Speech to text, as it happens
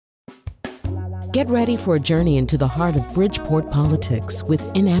Get ready for a journey into the heart of Bridgeport politics with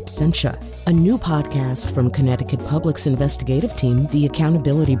In Absentia, a new podcast from Connecticut Public's investigative team, The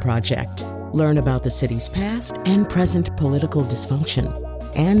Accountability Project. Learn about the city's past and present political dysfunction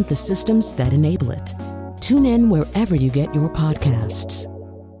and the systems that enable it. Tune in wherever you get your podcasts.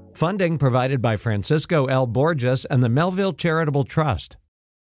 Funding provided by Francisco L. Borges and the Melville Charitable Trust.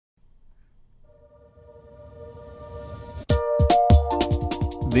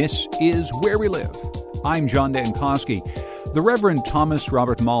 This is Where We Live. I'm John Dankosky. The Reverend Thomas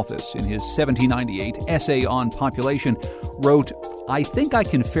Robert Malthus, in his 1798 essay on population, wrote, "I think I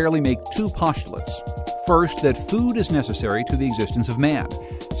can fairly make two postulates. First, that food is necessary to the existence of man.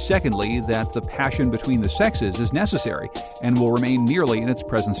 Secondly, that the passion between the sexes is necessary and will remain nearly in its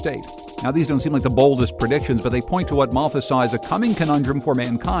present state." Now, these don't seem like the boldest predictions, but they point to what Malthus saw as a coming conundrum for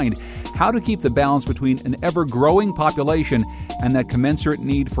mankind: how to keep the balance between an ever-growing population and that commensurate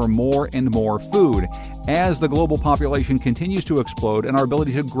need for more and more food. As the global population continues to explode and our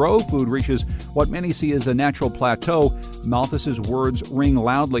ability to grow food reaches what many see as a natural plateau, Malthus's words ring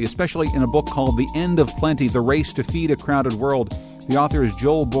loudly, especially in a book called The End of Plenty, The Race to Feed a Crowded World. The author is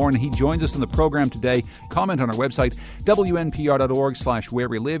Joel Born. He joins us in the program today. Comment on our website, wnpr.org/where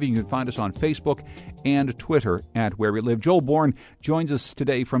we live. You can find us on Facebook and Twitter at Where We Live. Joel Born joins us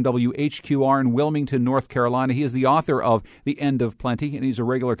today from WHQR in Wilmington, North Carolina. He is the author of The End of Plenty, and he's a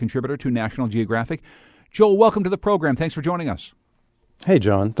regular contributor to National Geographic. Joel, welcome to the program. Thanks for joining us. Hey,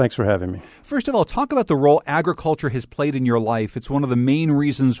 John. Thanks for having me. First of all, talk about the role agriculture has played in your life. It's one of the main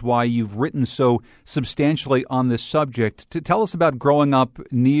reasons why you've written so substantially on this subject. Tell us about growing up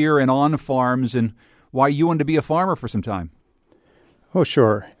near and on farms and why you wanted to be a farmer for some time. Oh,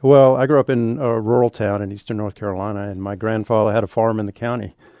 sure. Well, I grew up in a rural town in eastern North Carolina, and my grandfather had a farm in the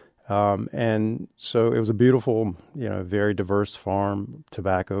county. And so it was a beautiful, very diverse farm: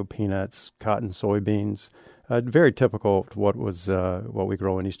 tobacco, peanuts, cotton, soybeans. Very typical of what we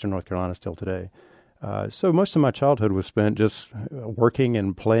grow in eastern North Carolina still today. So most of my childhood was spent just working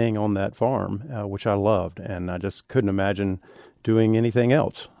and playing on that farm, which I loved, and I just couldn't imagine doing anything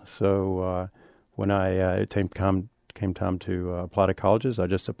else. So when it came time to apply to colleges, I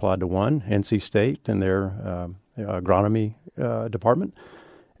just applied to one, NC State, in their agronomy department,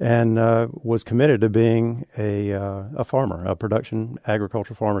 and was committed to being a farmer, a production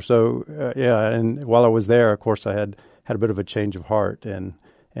agriculture farmer. So, and while I was there, of course, I had a bit of a change of heart and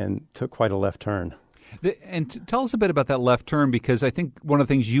took quite a left turn. And tell us a bit about that left turn, because I think one of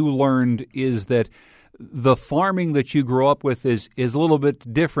the things you learned is that the farming that you grew up with is a little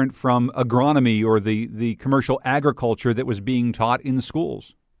bit different from agronomy or the commercial agriculture that was being taught in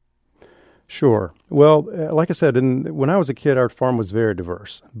schools. Sure. Well, like I said, when I was a kid, our farm was very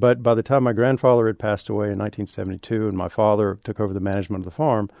diverse. But by the time my grandfather had passed away in 1972 and my father took over the management of the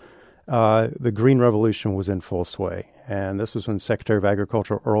farm, the Green Revolution was in full sway. And this was when Secretary of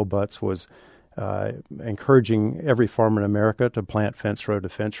Agriculture Earl Butz was encouraging every farmer in America to plant fence row to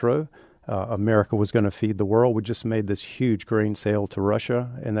fence row. America was going to feed the world. We just made this huge grain sale to Russia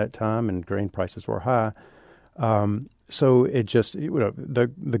in that time, and grain prices were high. So it just,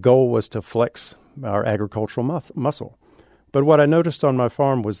 the goal was to flex our agricultural muscle. But what I noticed on my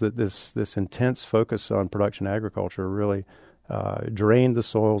farm was that this intense focus on production agriculture really drained the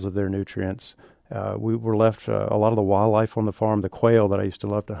soils of their nutrients. We were left, a lot of the wildlife on the farm, the quail that I used to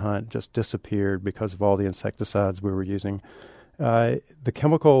love to hunt, just disappeared because of all the insecticides we were using. The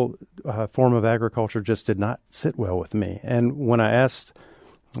chemical form of agriculture just did not sit well with me. And when I asked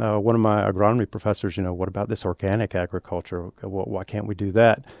one of my agronomy professors, what about this organic agriculture? Why can't we do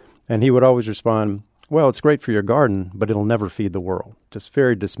that? And he would always respond, well, it's great for your garden, but it'll never feed the world. Just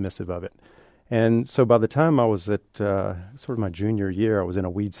very dismissive of it. And so by the time I was at sort of my junior year, I was in a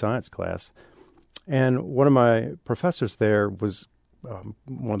weed science class. And one of my professors there was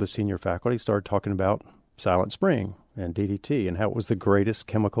one of the senior faculty, started talking about Silent Spring and DDT and how it was the greatest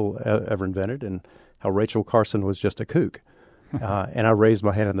chemical ever invented and how Rachel Carson was just a kook. And I raised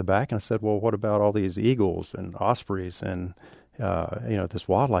my hand in the back and I said, well, what about all these eagles and ospreys and, this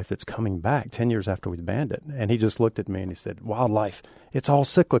wildlife that's coming back 10 years after we banned it? And he just looked at me and he said, wildlife, it's all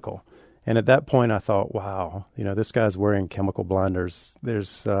cyclical. And at that point I thought, wow, this guy's wearing chemical blinders.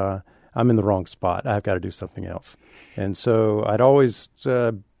 I'm in the wrong spot. I've got to do something else. And so I'd always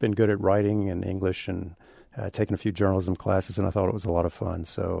been good at writing and English and taken a few journalism classes, and I thought it was a lot of fun.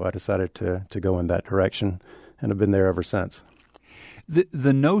 So I decided to go in that direction, and I've been there ever since.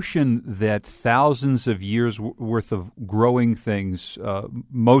 The notion that thousands of years worth of growing things,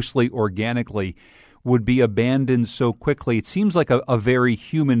 mostly organically, would be abandoned so quickly, it seems like a very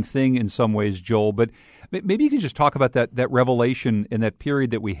human thing in some ways, Joel, but Maybe you could just talk about that revelation in that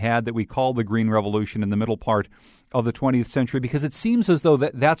period that we had that we call the Green Revolution in the middle part of the 20th century, because it seems as though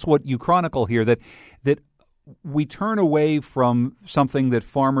that's what you chronicle here, that we turn away from something that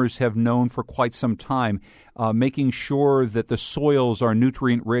farmers have known for quite some time, making sure that the soils are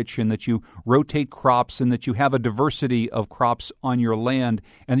nutrient rich and that you rotate crops and that you have a diversity of crops on your land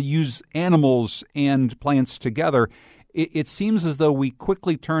and use animals and plants together. It seems as though we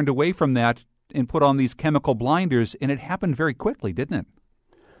quickly turned away from that and put on these chemical blinders, and it happened very quickly, didn't it?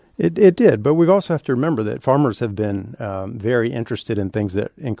 It did, but we also have to remember that farmers have been very interested in things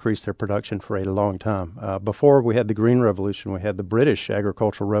that increase their production for a long time. Before we had the Green Revolution, we had the British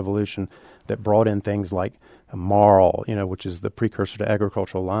Agricultural Revolution that brought in things like marl, which is the precursor to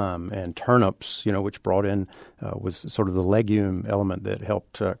agricultural lime, and turnips, which brought in was sort of the legume element that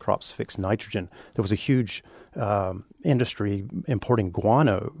helped crops fix nitrogen. There was a huge industry importing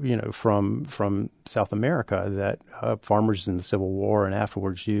guano, from South America that farmers in the Civil War and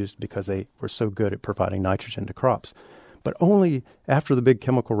afterwards used because they were so good at providing nitrogen to crops. But only after the big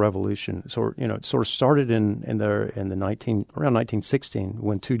chemical revolution, it sort of started around 1916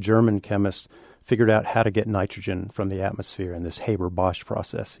 when two German chemists figured out how to get nitrogen from the atmosphere in this Haber-Bosch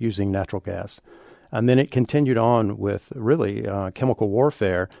process using natural gas. And then it continued on with really chemical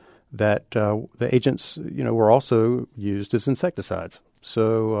warfare that the agents, were also used as insecticides.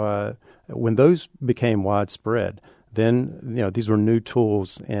 So when those became widespread, then, these were new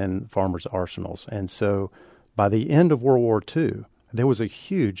tools in farmers' arsenals. And so by the end of World War II, there was a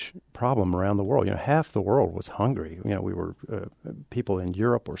huge problem around the world. Half the world was hungry. We were people in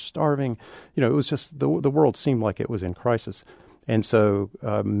Europe were starving. It was just the world seemed like it was in crisis. And so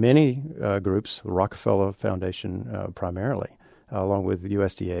many groups, the Rockefeller Foundation primarily, along with the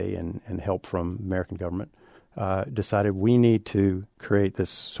USDA and help from the American government, decided we need to create this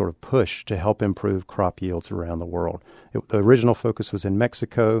sort of push to help improve crop yields around the world. The original focus was in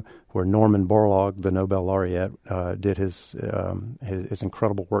Mexico, where Norman Borlaug, the Nobel laureate, did his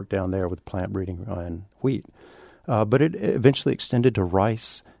incredible work down there with plant breeding and wheat. But it eventually extended to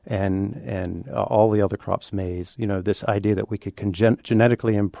rice and all the other crops, maize. This idea that we could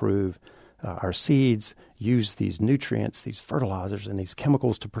genetically improve our seeds, use these nutrients, these fertilizers, and these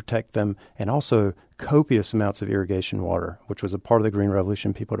chemicals to protect them, and also copious amounts of irrigation water, which was a part of the Green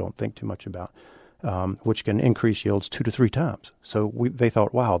Revolution people don't think too much about, which can increase yields 2 to 3 times. So they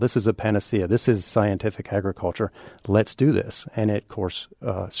thought, wow, this is a panacea. This is scientific agriculture. Let's do this. And it, of course,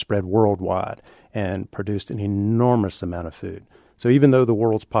 spread worldwide and produced an enormous amount of food. So even though the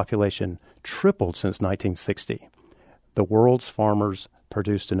world's population tripled since 1960, the world's farmers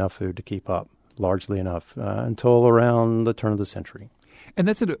produced enough food to keep up, largely enough, until around the turn of the century. And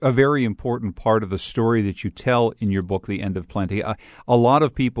that's a very important part of the story that you tell in your book, The End of Plenty. A lot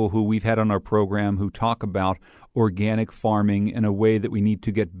of people who we've had on our program who talk about organic farming in a way that we need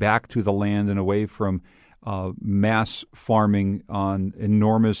to get back to the land and away from mass farming on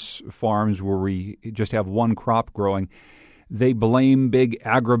enormous farms where we just have one crop growing. They blame big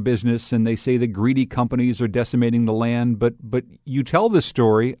agribusiness and they say the greedy companies are decimating the land. But you tell this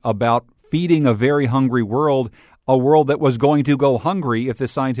story about feeding a very hungry world, a world that was going to go hungry if the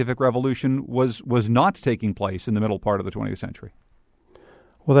scientific revolution was not taking place in the middle part of the 20th century.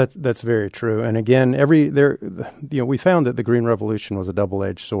 Well, that's very true. And again, we found that the Green Revolution was a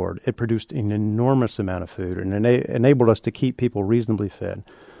double-edged sword. It produced an enormous amount of food and enabled us to keep people reasonably fed.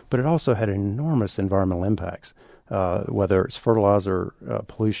 But it also had enormous environmental impacts. Whether it's fertilizer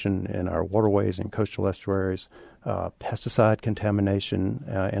pollution in our waterways and coastal estuaries, pesticide contamination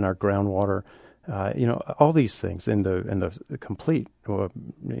in our groundwater, all these things, and the complete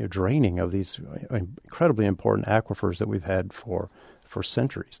draining of these incredibly important aquifers that we've had for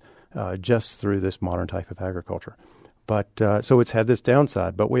centuries, just through this modern type of agriculture. But so it's had this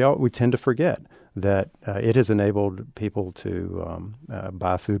downside. But we tend to forget that it has enabled people to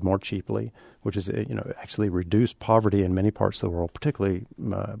buy food more cheaply, which is actually reduced poverty in many parts of the world, particularly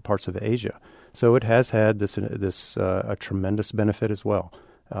parts of Asia. So it has had this a tremendous benefit as well,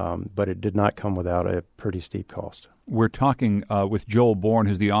 but it did not come without a pretty steep cost. We're talking with Joel Bourne,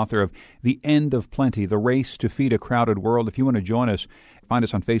 who's the author of The End of Plenty, The Race to Feed a Crowded World. If you want to join us, find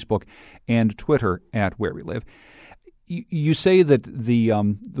us on Facebook and Twitter at Where We Live. You say that the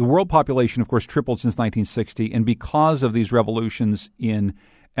world population, of course, tripled since 1960, and because of these revolutions in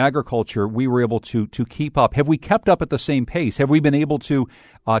agriculture, we were able to keep up. Have we kept up at the same pace? Have we been able to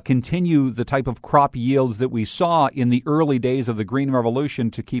continue the type of crop yields that we saw in the early days of the Green Revolution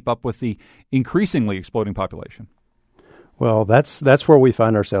to keep up with the increasingly exploding population? Well, that's where we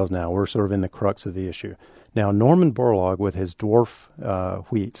find ourselves now. We're sort of in the crux of the issue. Now, Norman Borlaug, with his dwarf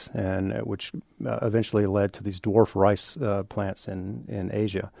wheats, and which eventually led to these dwarf rice plants in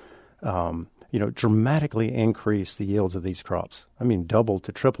Asia, dramatically increased the yields of these crops. I mean, doubled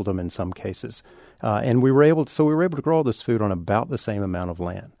to tripled them in some cases. And we were able to grow all this food on about the same amount of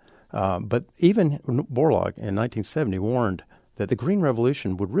land. But even Borlaug in 1970 warned that the Green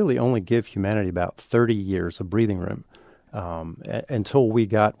Revolution would really only give humanity about 30 years of breathing room until we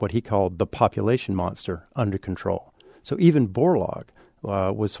got what he called the population monster under control. So even Borlaug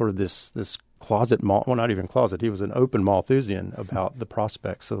was sort of this closet, well, not even closet, he was an open Malthusian about the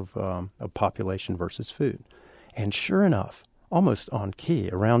prospects of population versus food. And sure enough, almost on key,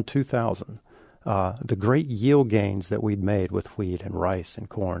 around 2000, the great yield gains that we'd made with wheat and rice and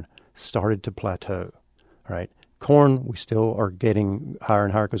corn started to plateau, right? Corn, we still are getting higher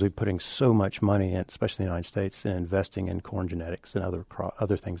and higher because we're putting so much money in, especially in the United States, in investing in corn genetics and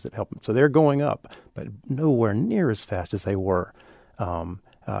other things that help them. So they're going up, but nowhere near as fast as they were in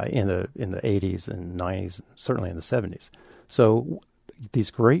the 80s and 90s, certainly in the 70s. So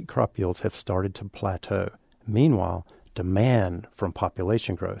these great crop yields have started to plateau. Meanwhile, demand from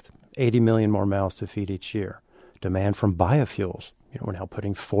population growth, 80 million more mouths to feed each year. Demand from biofuels. We're now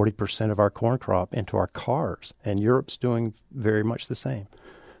putting 40% of our corn crop into our cars, and Europe's doing very much the same.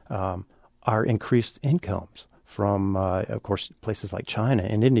 Our increased incomes from, of course, places like China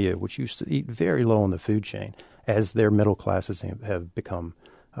and India, which used to eat very low on the food chain, as their middle classes have become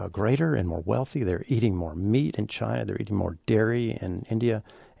greater and more wealthy. They're eating more meat in China. They're eating more dairy in India,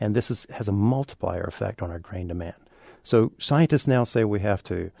 and this has a multiplier effect on our grain demand. So scientists now say we have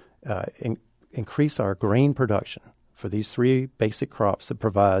to increase our grain production for these three basic crops that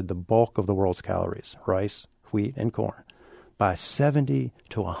provide the bulk of the world's calories, rice, wheat, and corn, by 70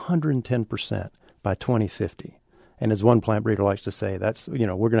 to 110% by 2050. And as one plant breeder likes to say, that's, we're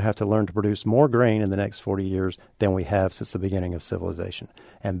going to have to learn to produce more grain in the next 40 years than we have since the beginning of civilization.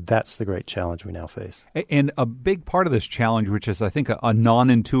 And that's the great challenge we now face. And a big part of this challenge, which is, I think, a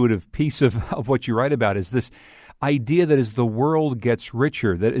non-intuitive piece of what you write about, is this idea that as the world gets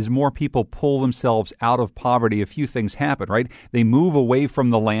richer, that as more people pull themselves out of poverty, a few things happen, right? They move away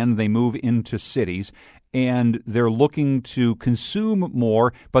from the land, they move into cities, and they're looking to consume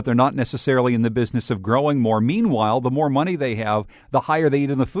more, but they're not necessarily in the business of growing more. Meanwhile, the more money they have, the higher they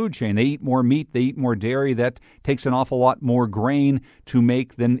eat in the food chain. They eat more meat, they eat more dairy. That takes an awful lot more grain to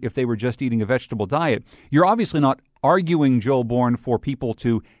make than if they were just eating a vegetable diet. You're obviously not arguing, Joel Bourne, for people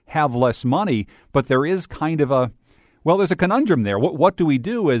to have less money, but there is kind of there's a conundrum there. What do we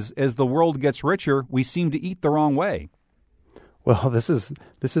do as the world gets richer? We seem to eat the wrong way. Well, this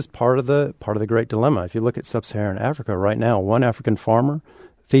is part of the great dilemma. If you look at sub-Saharan Africa right now, one African farmer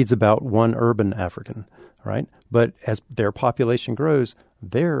feeds about one urban African, right? But as their population grows,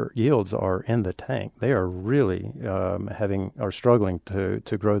 their yields are in the tank. They are really are struggling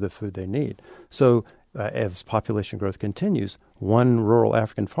to grow the food they need. So as population growth continues, one rural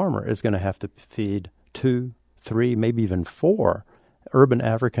African farmer is going to have to feed 2, 3, maybe even 4 urban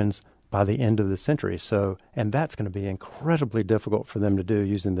Africans by the end of the century. So, and that's going to be incredibly difficult for them to do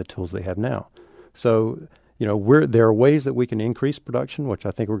using the tools they have now. So, there are ways that we can increase production, which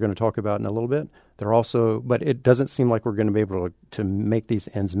I think we're going to talk about in a little bit. But it doesn't seem like we're going to be able to make these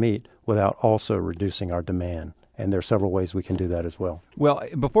ends meet without also reducing our demand. And there are several ways we can do that as well. Well,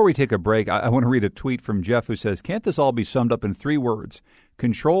 before we take a break, I want to read a tweet from Jeff who says, can't this all be summed up in 3 words?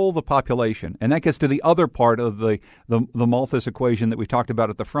 Control the population. And that gets to the other part of the Malthus equation that we talked about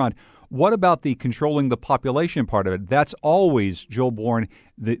at the front. What about the controlling the population part of it? That's always, Joel Bourne,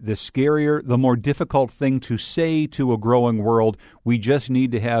 the scarier, the more difficult thing to say to a growing world. We just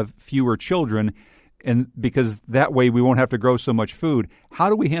need to have fewer children, and because that way we won't have to grow so much food. How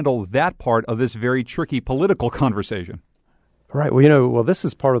do we handle that part of this very tricky political conversation? Right. Well, this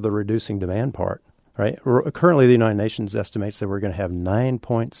is part of the reducing demand part. Right. Currently, the United Nations estimates that we're going to have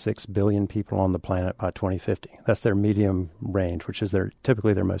 9.6 billion people on the planet by 2050. That's their medium range, which is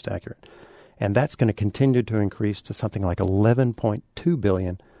typically their most accurate. And that's going to continue to increase to something like 11.2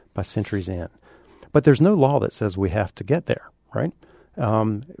 billion by century's end. But there's no law that says we have to get there, right?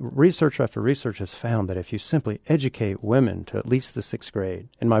 Research after research has found that if you simply educate women to at least the 6th grade,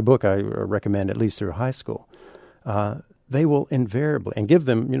 in my book I recommend at least through high school, they will invariably, and give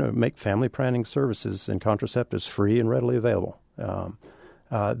them, make family planning services and contraceptives free and readily available.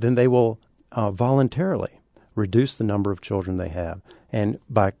 Then they will voluntarily reduce the number of children they have. And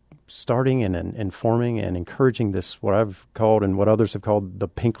by starting and informing and encouraging this, what I've called and what others have called the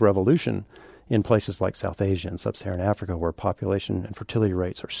pink revolution in places like South Asia and Sub-Saharan Africa, where population and fertility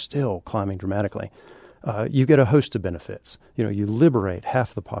rates are still climbing dramatically, you get a host of benefits. You liberate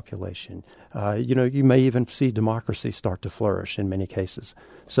half the population. You may even see democracy start to flourish in many cases.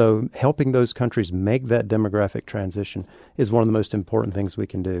 So helping those countries make that demographic transition is one of the most important things we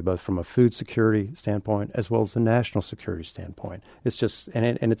can do, both from a food security standpoint as well as a national security standpoint. It's just, and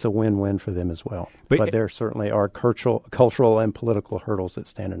it's a win-win for them as well. But there certainly are cultural and political hurdles that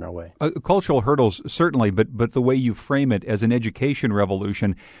stand in our way. Cultural hurdles, certainly, but the way you frame it as an education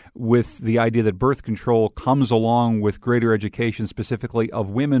revolution with the idea that birth control comes along with greater education specifically of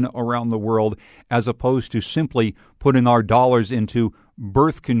women around the world as opposed to simply putting our dollars into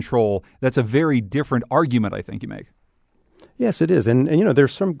birth control, that's a very different argument I think you make. Yes, it is. And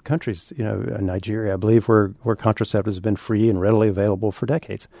there's some countries, Nigeria, I believe, where contraceptives have been free and readily available for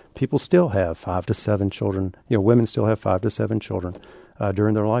decades. People still have 5 to 7 children. Women still have 5 to 7 children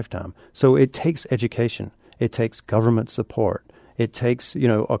during their lifetime. So it takes education. It takes government support. It takes,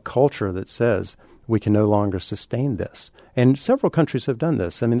 a culture that says we can no longer sustain this. And several countries have done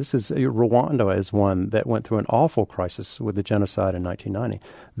this. I mean, Rwanda is one that went through an awful crisis with the genocide in 1990.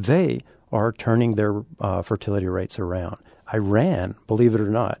 They are turning their fertility rates around. Iran, believe it or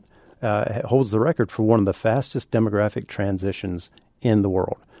not, holds the record for one of the fastest demographic transitions in the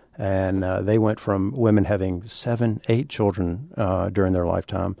world. And they went from women having 7, 8 children during their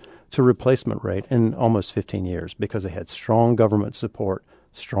lifetime to replacement rate in almost 15 years because they had strong government support,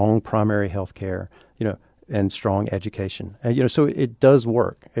 strong primary health care, and strong education. And, so it does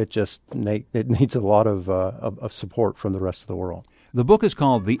work. It just it needs a lot of support from the rest of the world. The book is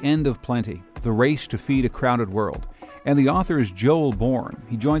called The End of Plenty, The Race to Feed a Crowded World. And the author is Joel Bourne.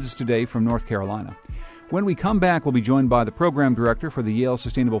 He joins us today from North Carolina. When we come back, we'll be joined by the program director for the Yale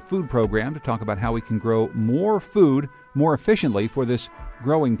Sustainable Food Program to talk about how we can grow more food more efficiently for this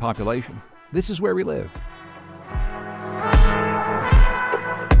growing population. This is Where We Live.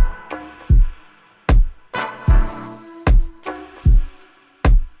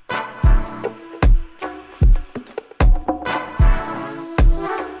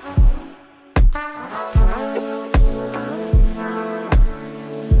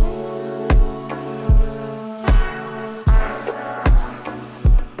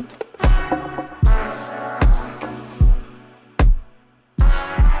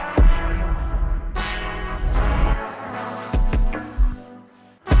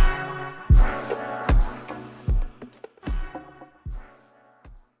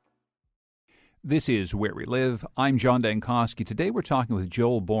 This is Where We Live. I'm John Dankosky. Today we're talking with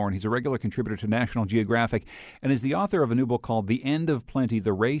Joel Bourne. He's a regular contributor to National Geographic and is the author of a new book called The End of Plenty,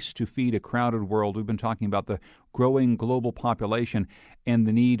 The Race to Feed a Crowded World. We've been talking about the growing global population and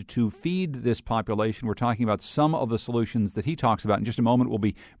the need to feed this population. We're talking about some of the solutions that he talks about. In just a moment, we'll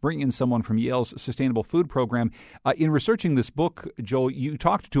be bringing in someone from Yale's Sustainable Food Program. In researching this book, Joel, you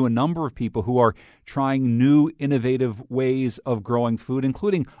talked to a number of people who are trying new, innovative ways of growing food,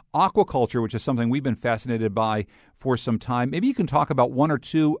 including aquaculture, which is something we've been fascinated by for some time. Maybe you can talk about one or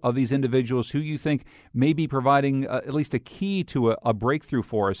two of these individuals who you think may be providing at least a key to a breakthrough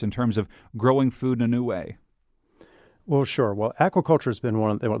for us in terms of growing food in a new way. Well, sure. Well, aquaculture has been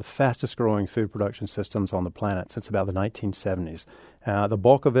one of the fastest growing food production systems on the planet since about the 1970s. The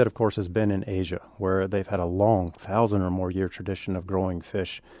bulk of it, of course, has been in Asia, where they've had a long 1,000 or more year tradition of growing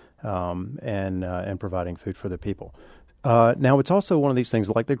fish and providing food for the people. Now, it's also one of these things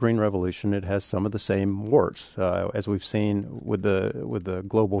like the Green Revolution. It has some of the same warts, as we've seen with the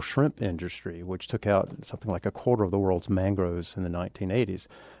global shrimp industry, which took out something like a quarter of the world's mangroves in the 1980s,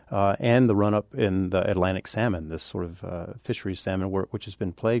 and the run-up in the Atlantic salmon, this sort of fisheries salmon, which has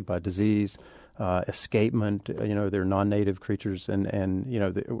been plagued by disease, escapement. They're non-native creatures, and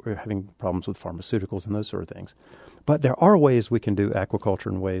we're having problems with pharmaceuticals and those sort of things. But there are ways we can do aquaculture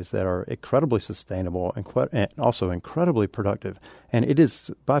in ways that are incredibly sustainable and also incredibly productive. And it is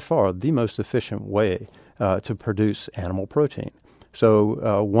by far the most efficient way to produce animal protein.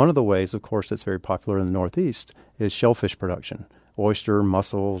 So one of the ways, of course, that's very popular in the Northeast is shellfish production. Oyster,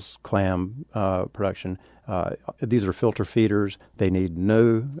 mussels, clam production. These are filter feeders. They need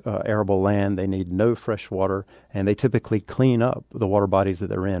no arable land. They need no fresh water. And they typically clean up the water bodies that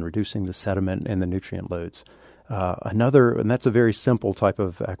they're in, reducing the sediment and the nutrient loads. And that's a very simple type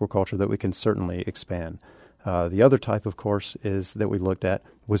of aquaculture that we can certainly expand. The other type, of course, that we looked at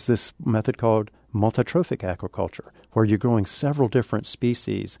was this method called multitrophic aquaculture, where you're growing several different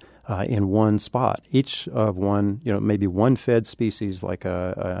species in one spot, each of one, maybe one fed species like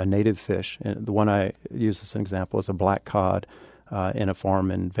a native fish. And the one I use as an example is a black cod in a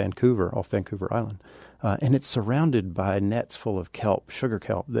farm in Vancouver, off Vancouver Island. And it's surrounded by nets full of kelp, sugar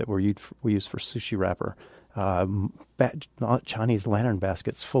kelp, that we use for sushi wrapper, Chinese lantern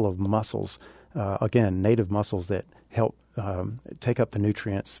baskets full of mussels, again, native mussels that help take up the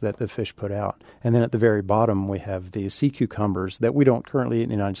nutrients that the fish put out. And then at the very bottom, we have the sea cucumbers that we don't currently eat in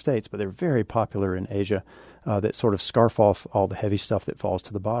the United States, but they're very popular in Asia, that sort of scarf off all the heavy stuff that falls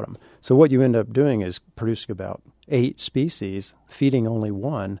to the bottom. So what you end up doing is producing about 8 species, feeding only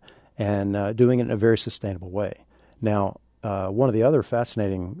one, and doing it in a very sustainable way. Now, one of the other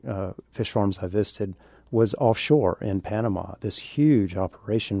fascinating fish farms I visited was offshore in Panama, this huge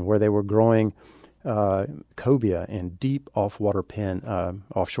operation where they were growing cobia in deep offshore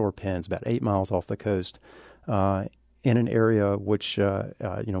pens, about 8 miles off the coast, in an area which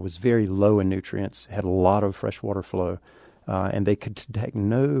was very low in nutrients, had a lot of freshwater flow, and they could detect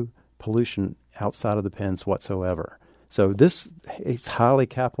no pollution outside of the pens whatsoever. So it's highly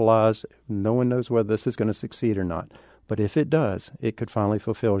capitalized. No one knows whether this is going to succeed or not. But if it does, it could finally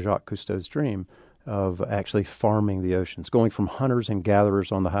fulfill Jacques Cousteau's dream of actually farming the oceans, going from hunters and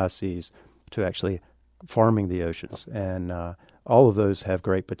gatherers on the high seas to actually farming the oceans. And all of those have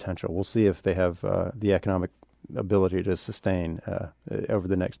great potential. We'll see if they have the economic ability to sustain over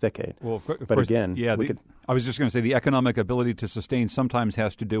the next decade. Well, of but course, again, yeah, I was just going to say the economic ability to sustain sometimes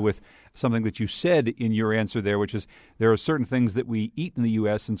has to do with something that you said in your answer there, which is there are certain things that we eat in the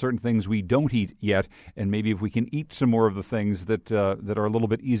U.S. and certain things we don't eat yet, and maybe if we can eat some more of the things that are a little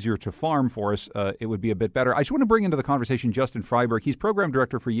bit easier to farm for us, it would be a bit better. I just want to bring into the conversation Justin Freiberg. He's program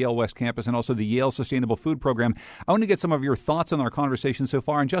director for Yale West Campus and also the Yale Sustainable Food Program. I want to get some of your thoughts on our conversation so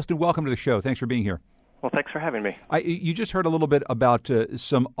far. And Justin, welcome to the show. Thanks for being here. Well, thanks for having me. You just heard a little bit about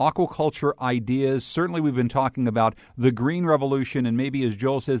some aquaculture ideas. Certainly we've been talking about the green revolution and maybe, as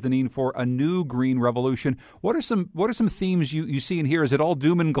Joel says, the need for a new green revolution. What are some themes you see in here? Is it all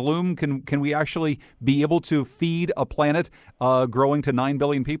doom and gloom? Can we actually be able to feed a planet growing to 9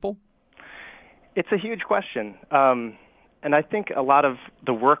 billion people? It's a huge question. And I think a lot of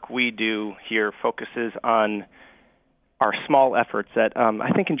the work we do here focuses on our small efforts that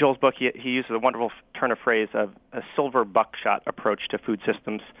I think in Joel's book he uses a wonderful turn of phrase of a silver buckshot approach to food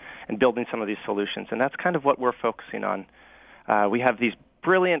systems and building some of these solutions. And that's kind of what we're focusing on. We have these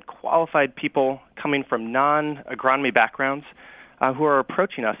brilliant, qualified people coming from non-agronomy backgrounds who are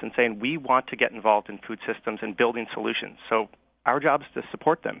approaching us and saying, we want to get involved in food systems and building solutions. So our job is to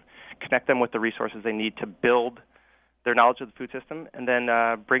support them, connect them with the resources they need to build their knowledge of the food system, and then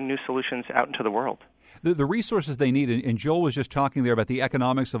bring new solutions out into the world. The resources they need, and Joel was just talking there about the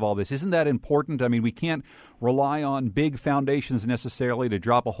economics of all this. Isn't that important? I mean, we can't rely on big foundations necessarily to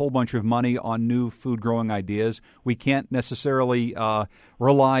drop a whole bunch of money on new food-growing ideas. We can't necessarily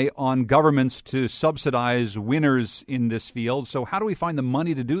rely on governments to subsidize winners in this field. So how do we find the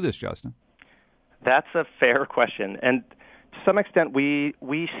money to do this, Justin? That's a fair question. And to some extent, we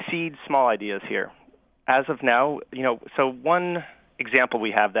seed small ideas here. As of now, so one example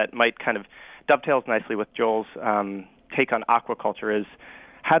we have that might kind of dovetails nicely with Joel's take on aquaculture is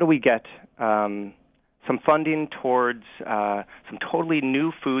how do we get some funding towards some totally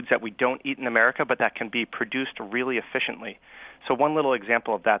new foods that we don't eat in America but that can be produced really efficiently. So one little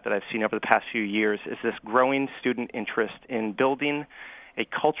example of that I've seen over the past few years is this growing student interest in building a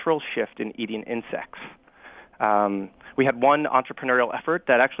cultural shift in eating insects. We had one entrepreneurial effort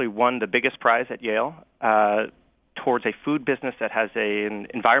that actually won the biggest prize at Yale towards a food business that has an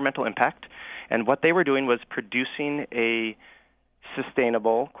environmental impact. And what they were doing was producing a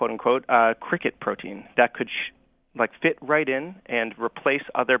sustainable, quote-unquote, cricket protein that could fit right in and replace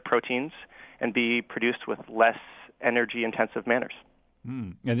other proteins and be produced with less energy-intensive manners.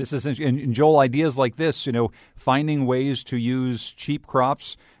 And this is, and Joel, ideas like this, finding ways to use cheap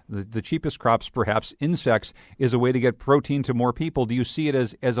crops, the cheapest crops, perhaps insects, is a way to get protein to more people. Do you see it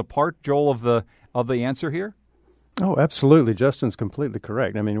as a part, Joel, of the answer here? Oh, absolutely. Justin's completely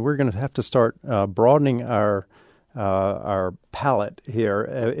correct. I mean, we're going to have to start broadening our palate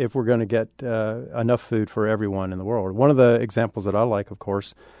here if we're going to get enough food for everyone in the world. One of the examples that I like, of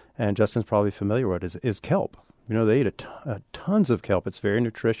course, and Justin's probably familiar with, is kelp. They eat tons of kelp. It's very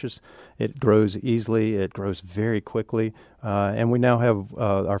nutritious. It grows easily. It grows very quickly. And we now have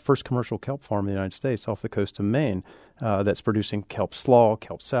our first commercial kelp farm in the United States off the coast of Maine that's producing kelp slaw,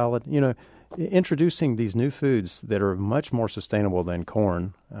 kelp salad. Introducing these new foods that are much more sustainable than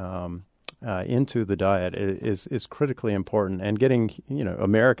corn into the diet is critically important. And getting,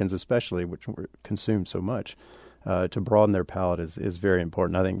 Americans especially, which consume so much, to broaden their palate is very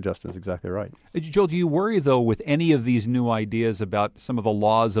important. I think Justin's exactly right. Joel, do you worry, though, with any of these new ideas about some of the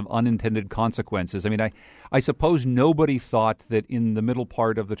laws of unintended consequences? I mean, I suppose nobody thought that in the middle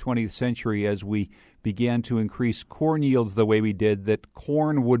part of the 20th century, as we began to increase corn yields the way we did, that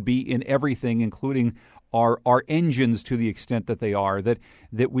corn would be in everything, including are engines to the extent that they are, that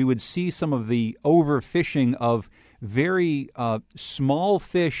we would see some of the overfishing of very small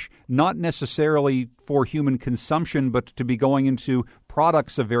fish, not necessarily for human consumption, but to be going into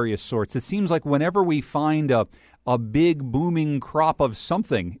products of various sorts. It seems like whenever we find a big booming crop of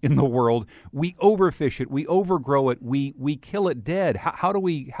something in the world, we overfish it, we overgrow it, we kill it dead. How do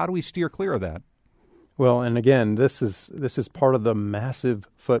we steer clear of that? Well, and again, this is part of the massive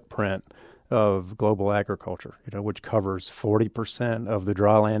footprint of global agriculture, which covers 40% of the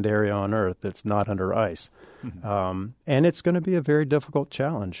dry land area on Earth that's not under ice. Mm-hmm. And it's going to be a very difficult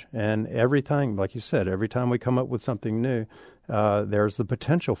challenge. And every time, like you said, every time we come up with something new, there's the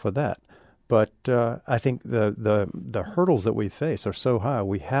potential for that. But I think the hurdles that we face are so high.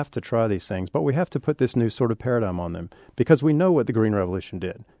 We have to try these things, but we have to put this new sort of paradigm on them because we know what the Green Revolution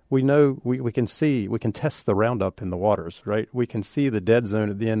did. We know we can test the Roundup in the waters, right? We can see the dead zone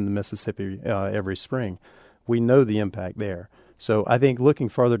at the end of the Mississippi every spring. We know the impact there. So I think looking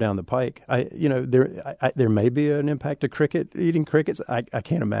farther down the pike, there may be an impact to eating crickets. I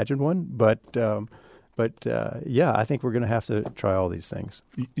can't imagine one, but I think we're going to have to try all these things.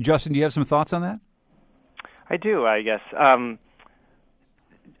 Justin, do you have some thoughts on that? I do, I guess.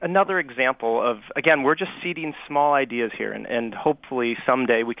 Another example of, again, we're just seeding small ideas here, and hopefully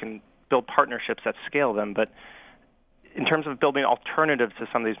someday we can build partnerships that scale them. But in terms of building alternatives to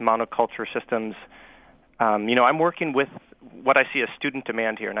some of these monoculture systems, I'm working with what I see as student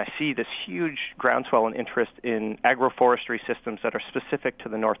demand here, and I see this huge groundswell and interest in agroforestry systems that are specific to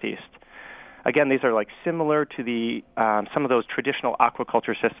the Northeast. Again, these are similar to the some of those traditional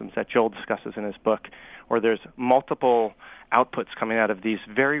aquaculture systems that Joel discusses in his book, where there's multiple outputs coming out of these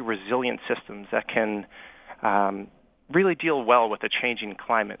very resilient systems that can really deal well with a changing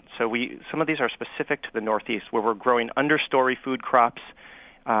climate. So some of these are specific to the Northeast, where we're growing understory food crops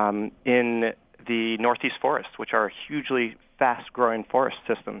in the Northeast forest, which are hugely fast-growing forest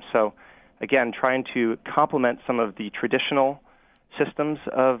systems. So, again, trying to complement some of the traditional systems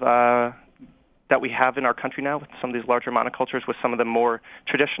of that we have in our country now with some of these larger monocultures, with some of the more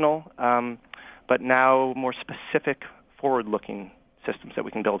traditional, but now more specific, forward-looking systems that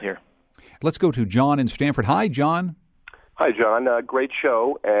we can build here. Let's go to John in Stanford. Hi, John. Hi, John. Great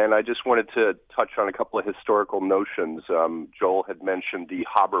show, and I just wanted to touch on a couple of historical notions. Joel had mentioned the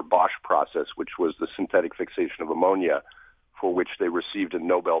Haber-Bosch process, which was the synthetic fixation of ammonia, for which they received a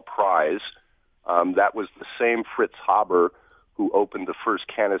Nobel Prize. That was the same Fritz Haber who opened the first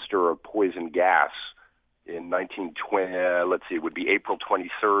canister of poison gas in 1920, it would be April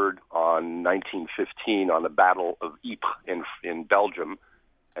 23rd on 1915 on the Battle of Ypres in Belgium,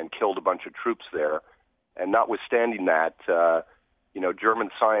 and killed a bunch of troops there. And notwithstanding that, German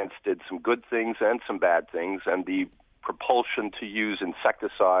science did some good things and some bad things, and the propulsion to use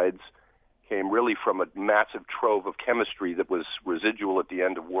insecticides came really from a massive trove of chemistry that was residual at the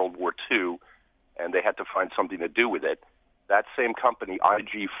end of World War II, and they had to find something to do with it. That same company,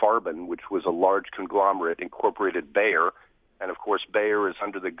 IG Farben, which was a large conglomerate, incorporated Bayer, and of course Bayer is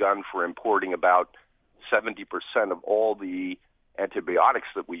under the gun for importing about 70% of all the antibiotics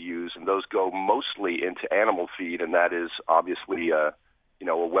that we use, and those go mostly into animal feed, and that is obviously a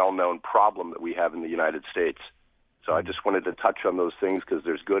well-known problem that we have in the United States. So I just wanted to touch on those things because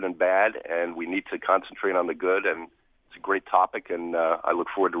there's good and bad, and we need to concentrate on the good, and it's a great topic, and I look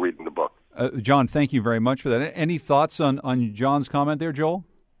forward to reading the book. John, thank you very much for that. Any thoughts on John's comment there, Joel?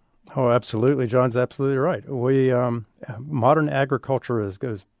 Oh, absolutely. John's absolutely right. Modern agriculture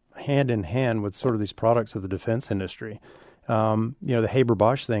goes hand in hand with sort of these products of the defense industry. The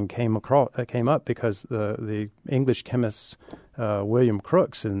Haber-Bosch thing came up because the English chemist William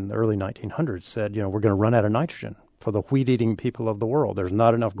Crookes in the early 1900s said, we're going to run out of nitrogen for the wheat-eating people of the world. There's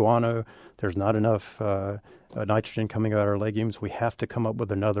not enough guano. There's not enough nitrogen coming out of our legumes. We have to come up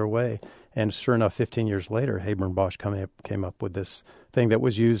with another way. And sure enough, 15 years later, Haber-Bosch came up with this thing that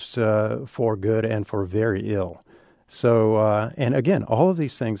was used for good and for very ill. So, and again, all of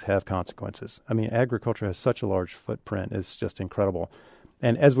these things have consequences. I mean, agriculture has such a large footprint. It's just incredible.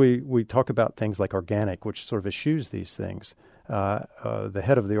 And as we talk about things like organic, which sort of eschews these things, the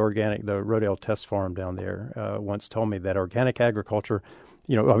head of the Rodale Test Farm down there once told me that organic agriculture,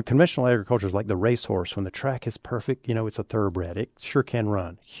 conventional agriculture is like the racehorse. When the track is perfect, it's a thoroughbred. It sure can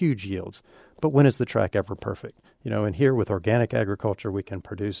run, huge yields. But when is the track ever perfect? And here with organic agriculture, we can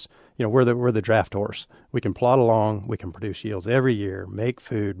produce, we're the draft horse. We can plod along, we can produce yields every year, make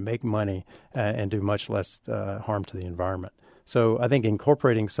food, make money, and do much less harm to the environment. So I think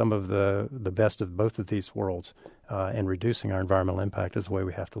incorporating some of the best of both of these worlds and reducing our environmental impact is the way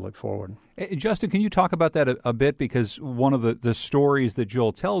we have to look forward. Justin, can you talk about that a bit? Because one of the stories that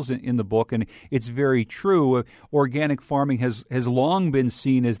Joel tells in the book, and it's very true, organic farming has long been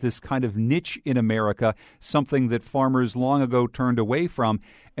seen as this kind of niche in America, something that farmers long ago turned away from,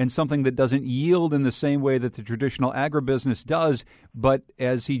 and something that doesn't yield in the same way that the traditional agribusiness does. But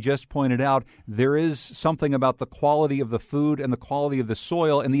as he just pointed out, there is something about the quality of the food and the quality of the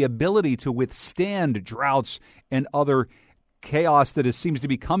soil and the ability to withstand droughts and other chaos that seems to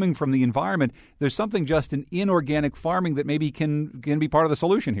be coming from the environment. There's something just in inorganic farming that maybe can be part of the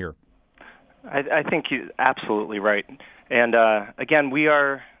solution here. I think you're absolutely right. And again,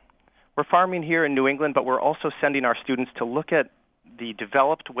 we're farming here in New England, but we're also sending our students to look at the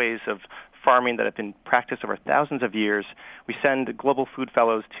developed ways of farming that have been practiced over thousands of years. We send global food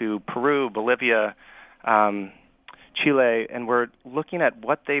fellows to Peru, Bolivia, Chile, and we're looking at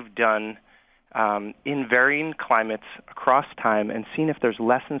what they've done in varying climates across time and seeing if there's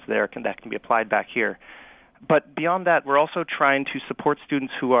lessons there that can be applied back here. But beyond that, we're also trying to support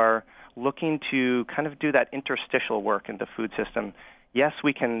students who are looking to kind of do that interstitial work in the food system. Yes,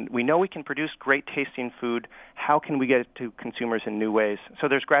 we know we can produce great tasting food. How can we get it to consumers in new ways? So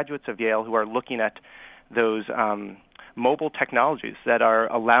there's graduates of Yale who are looking at those mobile technologies that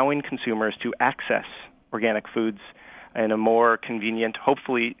are allowing consumers to access organic foods in a more convenient,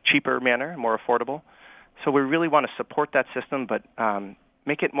 hopefully cheaper manner, more affordable. So we really want to support that system, but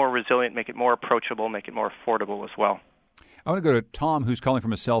make it more resilient, make it more approachable, make it more affordable as well. I want to go to Tom, who's calling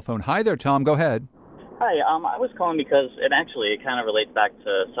from a cell phone. Hi there, Tom. Go ahead. Hi, I was calling because it kind of relates back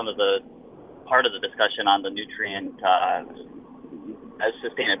to some of the part of the discussion on the nutrient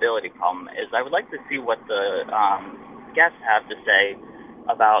sustainability problem. Is I would like to see what the guests have to say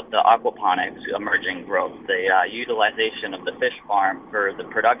about the aquaponics emerging growth, the utilization of the fish farm for the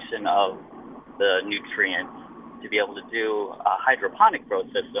production of the nutrients to be able to do a hydroponic growth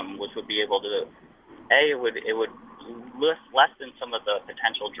system, which would be able to, it would lessen some of the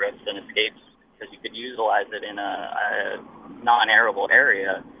potential drifts and escapes, because you could utilize it in a non-arable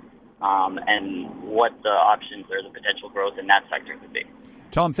area, and what the options or the potential growth in that sector could be.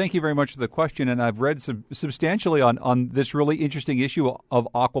 Tom, thank you very much for the question, and I've read substantially on this really interesting issue of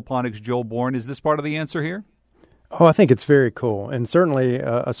aquaponics. Joel Bourne, is this part of the answer here? Oh, I think it's very cool, and certainly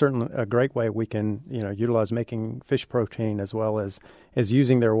a great way we can utilize making fish protein as well as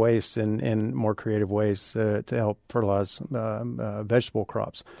using their waste in more creative ways to help fertilize vegetable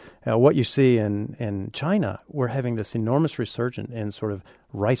crops. What you see in China, we're having this enormous resurgence in sort of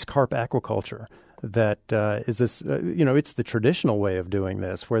rice carp aquaculture. That is this, it's the traditional way of doing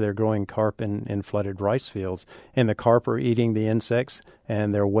this, where they're growing carp in flooded rice fields, and the carp are eating the insects,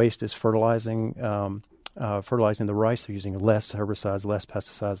 and their waste is fertilizing the rice. They're using less herbicides, less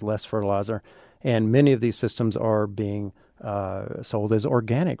pesticides, less fertilizer, and many of these systems are being sold as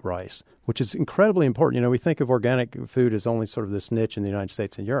organic rice, which is incredibly important. We think of organic food as only sort of this niche in the United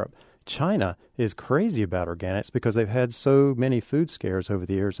States and Europe. China is crazy about organics because they've had so many food scares over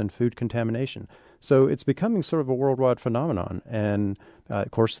the years and food contamination. So it's becoming sort of a worldwide phenomenon. And, of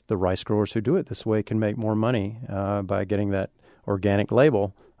course, the rice growers who do it this way can make more money by getting that organic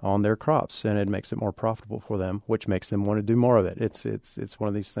label on their crops, and it makes it more profitable for them, which makes them want to do more of it. It's one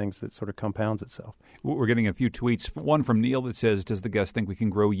of these things that sort of compounds itself. We're getting a few tweets. One from Neil that says, does the guest think we can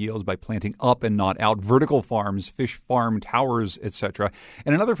grow yields by planting up and not out vertical farms, fish farm towers, etc.?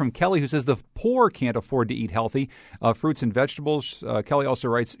 And another from Kelly who says the poor can't afford to eat healthy fruits and vegetables. Kelly also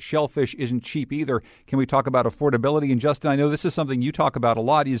writes, shellfish isn't cheap either. Can we talk about affordability? And Justin, I know this is something you talk about a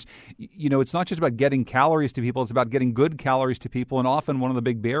lot, is, it's not just about getting calories to people, it's about getting good calories to people. And often one of the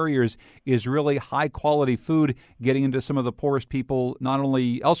big barriers is really high quality food getting into some of the poorest people, not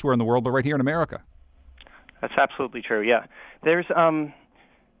only elsewhere in the world, but right here in America. That's absolutely true, yeah. There's,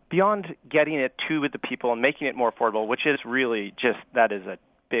 beyond getting it to the people and making it more affordable, which is really that is a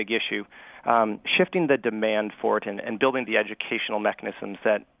big issue, shifting the demand for it and building the educational mechanisms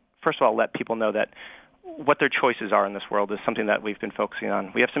that, first of all, let people know that what their choices are in this world is something that we've been focusing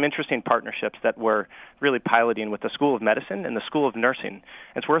on. We have some interesting partnerships that we're really piloting with the School of Medicine and the School of Nursing.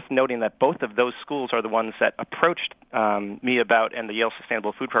 It's worth noting that both of those schools are the ones that approached me about, and the Yale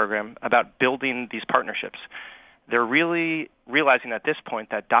Sustainable Food Program, about building these partnerships. They're really realizing at this point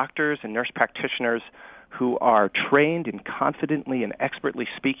that doctors and nurse practitioners who are trained in confidently and expertly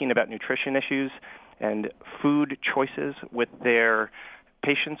speaking about nutrition issues and food choices with their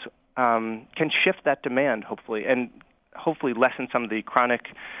patients can shift that demand, hopefully, and hopefully lessen some of the chronic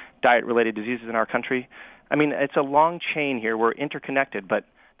diet-related diseases in our country. I mean, it's a long chain here. We're interconnected, but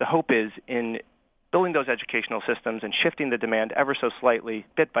the hope is in building those educational systems and shifting the demand ever so slightly,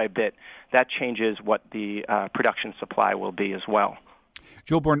 bit by bit, that changes what the production supply will be as well.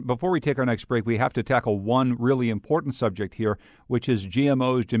 Joel Born, before we take our next break, we have to tackle one really important subject here, which is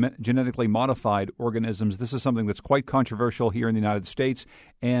GMOs, genetically modified organisms. This is something that's quite controversial here in the United States,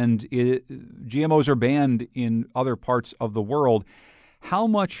 and GMOs are banned in other parts of the world. How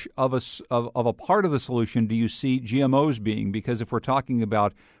much of a part of the solution do you see GMOs being? Because if we're talking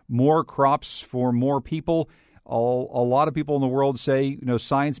about more crops for more people, a lot of people in the world say,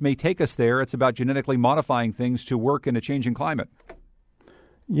 science may take us there. It's about genetically modifying things to work in a changing climate.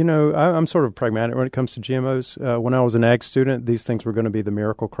 I'm sort of pragmatic when it comes to GMOs. When I was an ag student, these things were going to be the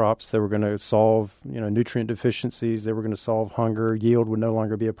miracle crops. They were going to solve, nutrient deficiencies. They were going to solve hunger. Yield would no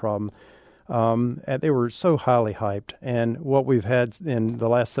longer be a problem. And they were so highly hyped. And what we've had in the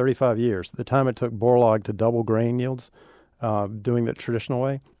last 35 years, the time it took Borlaug to double grain yields, doing the traditional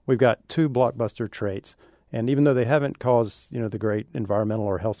way, we've got two blockbuster traits. And even though they haven't caused, the great environmental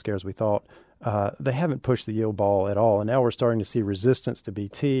or health scares we thought, they haven't pushed the yield ball at all. And now we're starting to see resistance to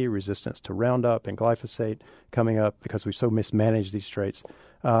BT, resistance to Roundup and glyphosate coming up because we've so mismanaged these traits.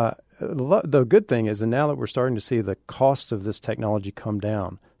 The good thing is, and now that we're starting to see the cost of this technology come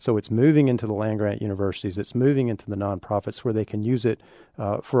down, so it's moving into the land-grant universities, it's moving into the nonprofits where they can use it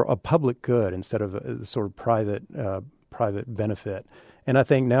for a public good instead of a sort of private benefit. And I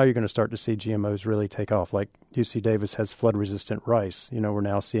think now you're going to start to see GMOs really take off. Like UC Davis has flood-resistant rice. We're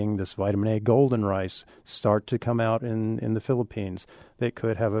now seeing this vitamin A golden rice start to come out in the Philippines that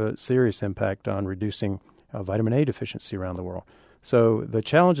could have a serious impact on reducing vitamin A deficiency around the world. So the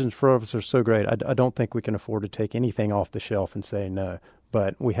challenges for us are so great. I don't think we can afford to take anything off the shelf and say no.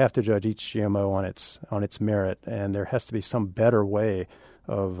 But we have to judge each GMO on its merit, and there has to be some better way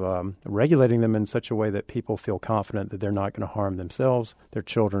of regulating them in such a way that people feel confident that they're not going to harm themselves, their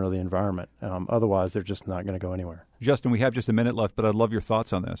children, or the environment. Otherwise, they're just not going to go anywhere. Justin, we have just a minute left, but I'd love your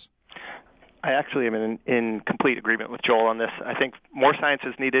thoughts on this. I actually am in complete agreement with Joel on this. I think more science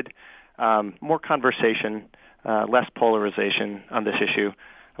is needed, more conversation, less polarization on this issue.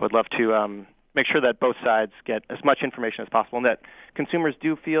 I would love to make sure that both sides get as much information as possible and that consumers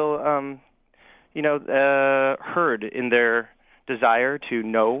do feel, heard in their desire to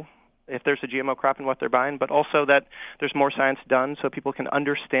know if there's a GMO crop and what they're buying, but also that there's more science done so people can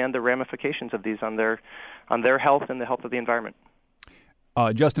understand the ramifications of these on their health and the health of the environment.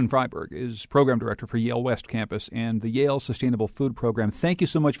 Justin Freiberg is Program Director for Yale West Campus and the Yale Sustainable Food Program. Thank you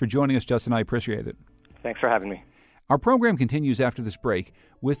so much for joining us, Justin. I appreciate it. Thanks for having me. Our program continues after this break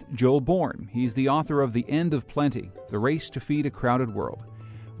with Joel Born. He's the author of The End of Plenty, The Race to Feed a Crowded World.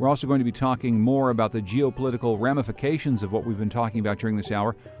 We're also going to be talking more about the geopolitical ramifications of what we've been talking about during this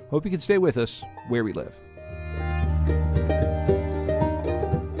hour. Hope you can stay with us where we live.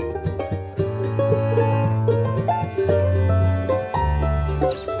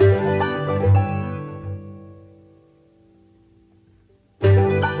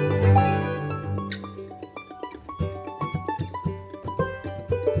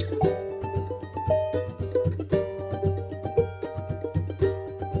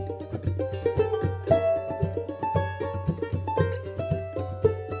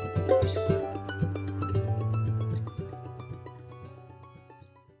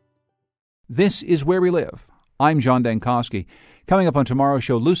 This is Where We Live. I'm John Dankosky. Coming up on tomorrow's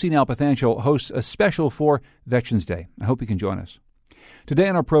show, Lucy Nalpathanchel hosts a special for Veterans Day. I hope you can join us. Today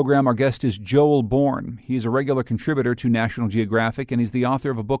on our program, our guest is Joel Born. He's a regular contributor to National Geographic, and he's the author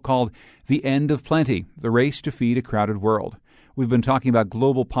of a book called The End of Plenty, The Race to Feed a Crowded World. We've been talking about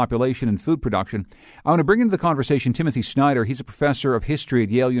global population and food production. I want to bring into the conversation Timothy Snyder. He's a professor of history at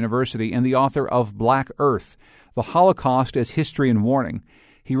Yale University and the author of Black Earth, The Holocaust as History and Warning.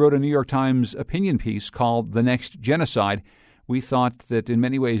 He wrote a New York Times opinion piece called The Next Genocide. We thought that in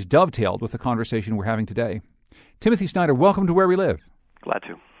many ways dovetailed with the conversation we're having today. Timothy Snyder, welcome to Where We Live. Glad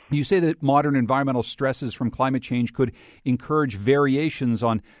to. You say that modern environmental stresses from climate change could encourage variations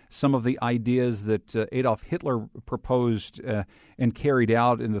on some of the ideas that Adolf Hitler proposed and carried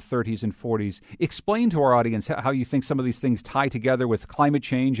out in the 30s and 40s. Explain to our audience how you think some of these things tie together with climate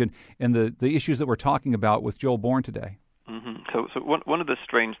change and the issues that we're talking about with Joel Born today. Mm-hmm. So one of the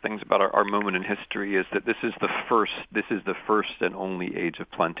strange things about our moment in history is that this is the first and only age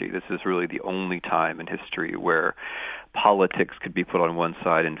of plenty. This is really the only time in history where politics could be put on one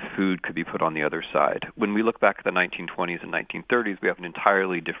side and food could be put on the other side. When we look back at the 1920s and 1930s, we have an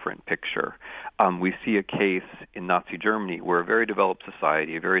entirely different picture. We see a case in Nazi Germany where a very developed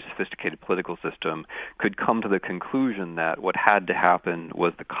society, a very sophisticated political system, could come to the conclusion that what had to happen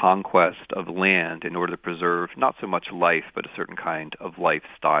was the conquest of land in order to preserve not so much life, but a certain kind of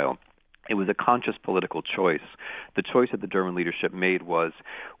lifestyle. It was a conscious political choice. The choice that the German leadership made was,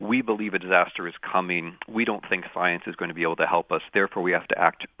 we believe a disaster is coming. We don't think science is going to be able to help us. Therefore, we have to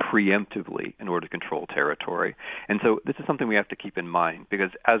act preemptively in order to control territory. And so this is something we have to keep in mind, because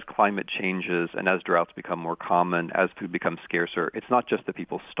as climate changes and as droughts become more common, as food becomes scarcer, it's not just that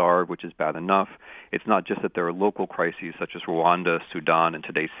people starve, which is bad enough. It's not just that there are local crises such as Rwanda, Sudan, and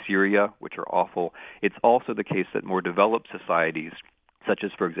today Syria, which are awful. It's also the case that more developed societies, such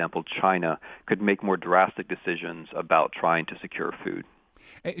as, for example, China, could make more drastic decisions about trying to secure food.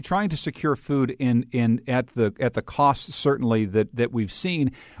 Trying to secure food at the cost certainly that we've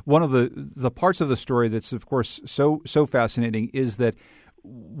seen. One of the parts of the story that's of course so fascinating is that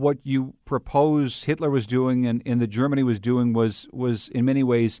what you propose Hitler was doing and that Germany was doing was in many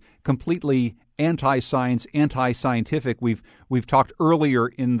ways completely anti-science, anti-scientific. We've talked earlier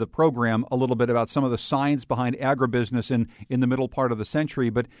in the program a little bit about some of the science behind agribusiness in the middle part of the century,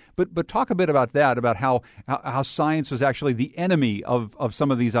 but talk a bit about that, about how science was actually the enemy of some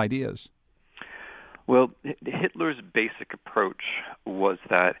of these ideas. Well, Hitler's basic approach was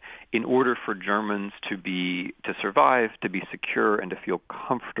that in order for Germans to survive, to be secure, and to feel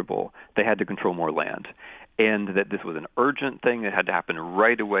comfortable, they had to control more land. And that this was an urgent thing. It had to happen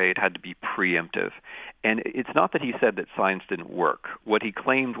right away. It had to be preemptive. And it's not that he said that science didn't work. What he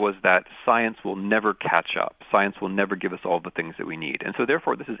claimed was that science will never catch up. Science will never give us all the things that we need. And so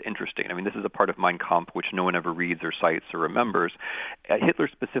therefore, this is interesting. I mean, this is a part of Mein Kampf which no one ever reads or cites or remembers. Hitler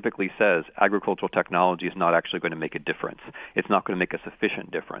specifically says agricultural technology is not actually going to make a difference. It's not going to make a sufficient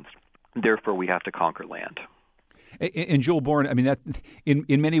difference. Therefore, we have to conquer land. And Joel Bourne, I mean, that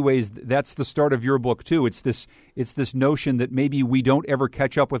in many ways, that's the start of your book too. It's this notion that maybe we don't ever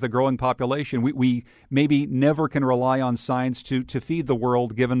catch up with a growing population. We maybe never can rely on science to feed the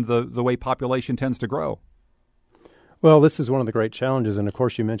world, given the way population tends to grow. Well, this is one of the great challenges, and of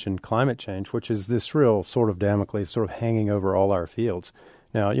course, you mentioned climate change, which is this real sort of Damocles sort of hanging over all our fields.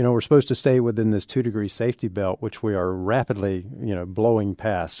 Now, we're supposed to stay within this 2-degree safety belt, which we are rapidly, blowing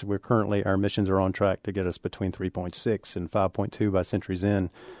past. Our emissions are on track to get us between 3.6 and 5.2 by century's end.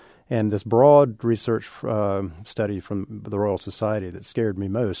 And this broad research study from the Royal Society that scared me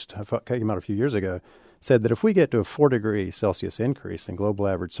most, came out a few years ago, said that if we get to a 4-degree Celsius increase in global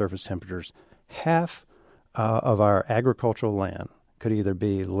average surface temperatures, half of our agricultural land could either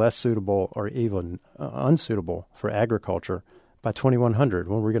be less suitable or even unsuitable for agriculture by 2100,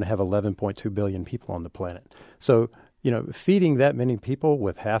 when we're going to have 11.2 billion people on the planet. So, feeding that many people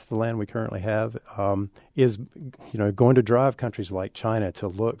with half the land we currently have is, going to drive countries like China to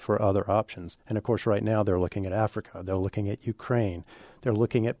look for other options. And, of course, right now they're looking at Africa. They're looking at Ukraine. They're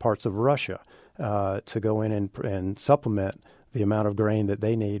looking at parts of Russia to go in and supplement the amount of grain that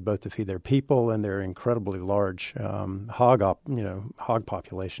they need, both to feed their people and their incredibly large hog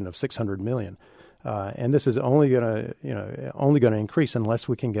population of 600 million. And this is only going to increase unless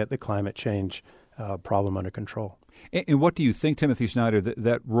we can get the climate change problem under control. And what do you think, Timothy Snyder,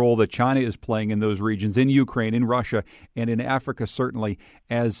 that role that China is playing in those regions, in Ukraine, in Russia, and in Africa, certainly,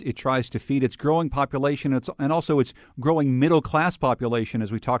 as it tries to feed its growing population and also its growing middle-class population,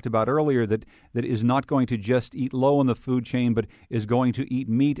 as we talked about earlier, that is not going to just eat low on the food chain, but is going to eat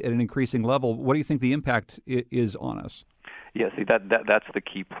meat at an increasing level? What do you think the impact is on us? Yeah, see, that's the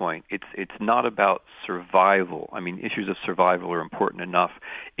key point. It's not about survival. I mean, issues of survival are important enough.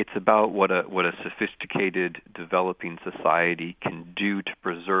 It's about what a sophisticated, developing society can do to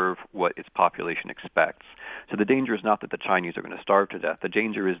preserve what its population expects. So the danger is not that the Chinese are going to starve to death. The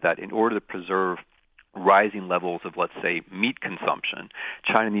danger is that in order to preserve rising levels of, let's say, meat consumption,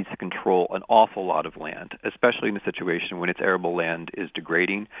 China needs to control an awful lot of land, especially in a situation when its arable land is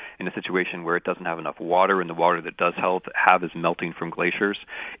degrading, in a situation where it doesn't have enough water, and the water that does have is melting from glaciers.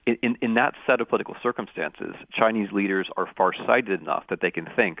 In that set of political circumstances, Chinese leaders are far-sighted enough that they can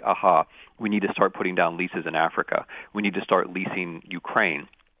think, we need to start putting down leases in Africa. We need to start leasing Ukraine.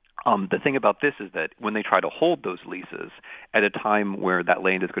 The thing about this is that when they try to hold those leases at a time where that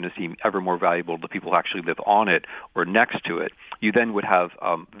land is going to seem ever more valuable to people who actually live on it or next to it, you then would have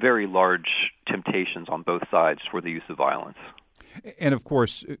very large temptations on both sides for the use of violence. And, of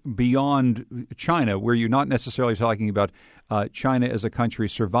course, beyond China, where you're not necessarily talking about China as a country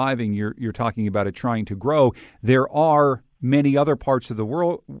surviving, you're talking about it trying to grow. There are many other parts of the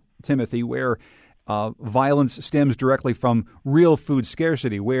world, Timothy, where violence stems directly from real food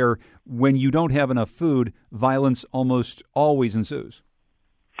scarcity, where when you don't have enough food, violence almost always ensues.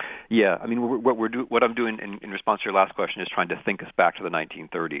 Yeah, I mean, what I'm doing in response to your last question is trying to think us back to the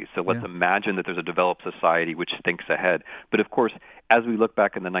 1930s. So let's imagine that there's a developed society which thinks ahead. But of course, as we look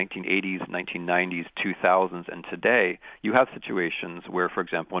back in the 1980s, 1990s, 2000s, and today, you have situations where, for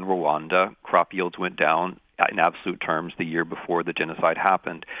example, in Rwanda, crop yields went down in absolute terms the year before the genocide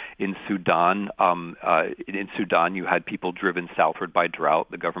happened. In Sudan, you had people driven southward by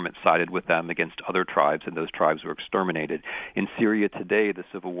drought. The government sided with them against other tribes, and those tribes were exterminated. In Syria today, the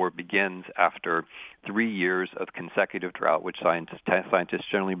civil war begins after 3 years of consecutive drought, which scientists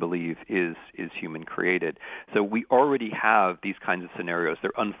generally believe is human created. So we already have these kinds of scenarios. They're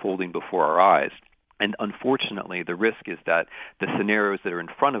unfolding before our eyes. And unfortunately, the risk is that the scenarios that are in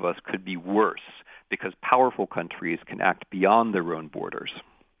front of us could be worse, because powerful countries can act beyond their own borders.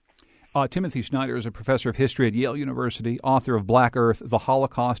 Timothy Snyder is a professor of history at Yale University, author of Black Earth, The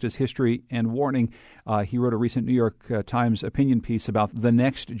Holocaust as History and Warning. He wrote a recent New York Times opinion piece about the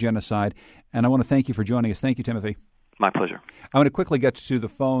next genocide. And I want to thank you for joining us. Thank you, Timothy. My pleasure. I want to quickly get to the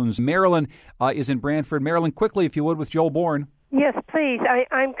phones. Marilyn is in Brantford. Marilyn, quickly, if you would, with Joel Bourne. Yes, please.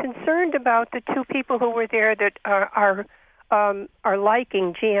 I'm concerned about the two people who were there that are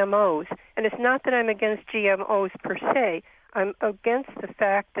liking GMOs. And it's not that I'm against GMOs per se. I'm against the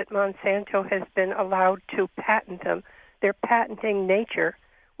fact that Monsanto has been allowed to patent them. They're patenting nature,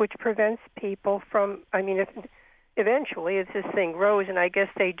 which prevents people from, eventually as this thing grows, and I guess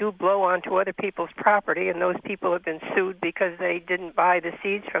they do blow onto other people's property, and those people have been sued because they didn't buy the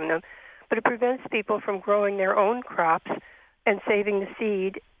seeds from them, but it prevents people from growing their own crops and saving the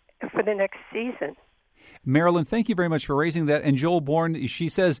seed for the next season. Marilyn, thank you very much for raising that. And Joel Bourne, she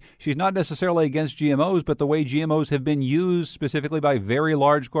says she's not necessarily against GMOs, but the way GMOs have been used specifically by very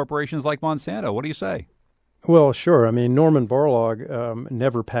large corporations like Monsanto. What do you say? Well, sure. I mean, Norman Borlaug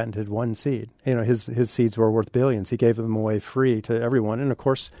never patented one seed. You know, his seeds were worth billions. He gave them away free to everyone. And, of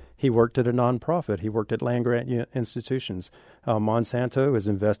course, he worked at a nonprofit. He worked at land-grant institutions. Monsanto has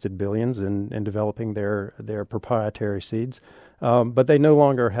invested billions in developing their proprietary seeds, but they no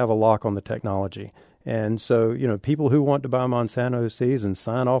longer have a lock on the technology. And so, you know, people who want to buy Monsanto seeds and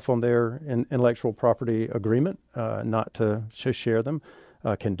sign off on their intellectual property agreement not to share them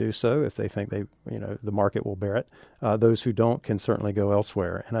can do so if they think the market will bear it. Those who don't can certainly go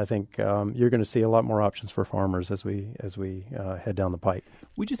elsewhere. And I think you're going to see a lot more options for farmers as we head down the pike.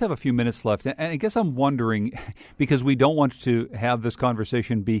 We just have a few minutes left, and I guess I'm wondering, because we don't want to have this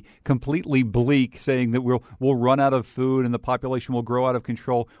conversation be completely bleak, saying that we'll run out of food and the population will grow out of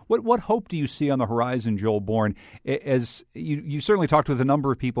control. What hope do you see on the horizon, Joel Bourne? As you certainly talked with a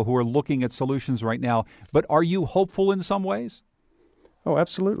number of people who are looking at solutions right now, but are you hopeful in some ways? Oh,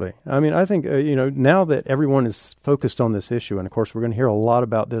 absolutely. I mean, I think, now that everyone is focused on this issue, and of course we're going to hear a lot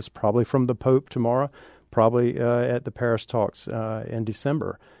about this probably from the Pope tomorrow, probably at the Paris talks in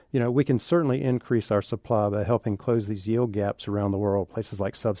December. You know, we can certainly increase our supply by helping close these yield gaps around the world, places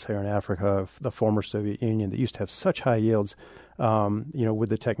like sub-Saharan Africa, the former Soviet Union that used to have such high yields, with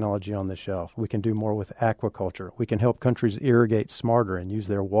the technology on the shelf. We can do more with aquaculture. We can help countries irrigate smarter and use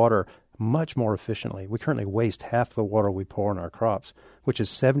their water much more efficiently. We currently waste half the water we pour on our crops, which is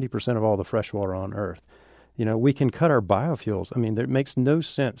 70% of all the fresh water on Earth. You know, we can cut our biofuels. I mean, it makes no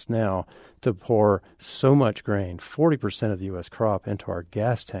sense now to pour so much grain, 40% of the U.S. crop, into our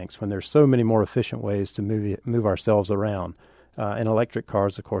gas tanks when there's so many more efficient ways to move ourselves around. And electric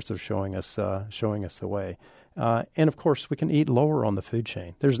cars, of course, are showing us the way. And of course, we can eat lower on the food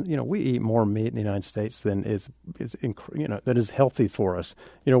chain. We eat more meat in the United States than that is healthy for us.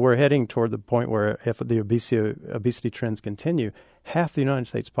 You know, we're heading toward the point where if the obesity trends continue, half the United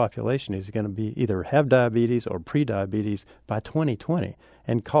States population is going to be either have diabetes or pre-diabetes by 2020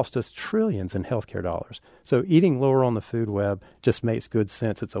 and cost us trillions in healthcare dollars. So eating lower on the food web just makes good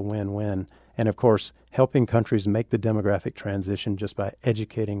sense. It's a win-win. And, of course, helping countries make the demographic transition just by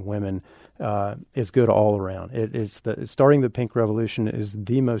educating women is good all around. Starting the pink revolution is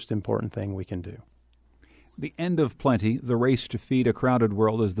the most important thing we can do. The End of Plenty, The Race to Feed a Crowded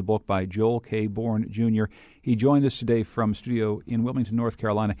World is the book by Joel K. Bourne, Jr. He joined us today from studio in Wilmington, North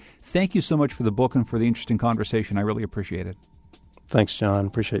Carolina. Thank you so much for the book and for the interesting conversation. I really appreciate it. Thanks, John.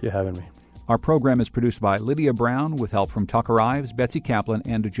 Appreciate you having me. Our program is produced by Lydia Brown with help from Tucker Ives, Betsy Kaplan,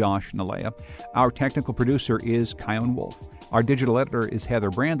 and Josh Nalea. Our technical producer is Kyone Wolf. Our digital editor is Heather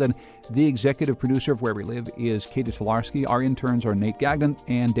Brandon. The executive producer of Where We Live is Katie Tolarski. Our interns are Nate Gagnon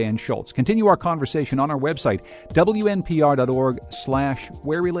and Dan Schultz. Continue our conversation on our website,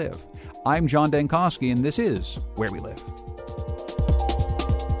 wnpr.org/wherewelive. I'm John Dankosky, and this is Where We Live.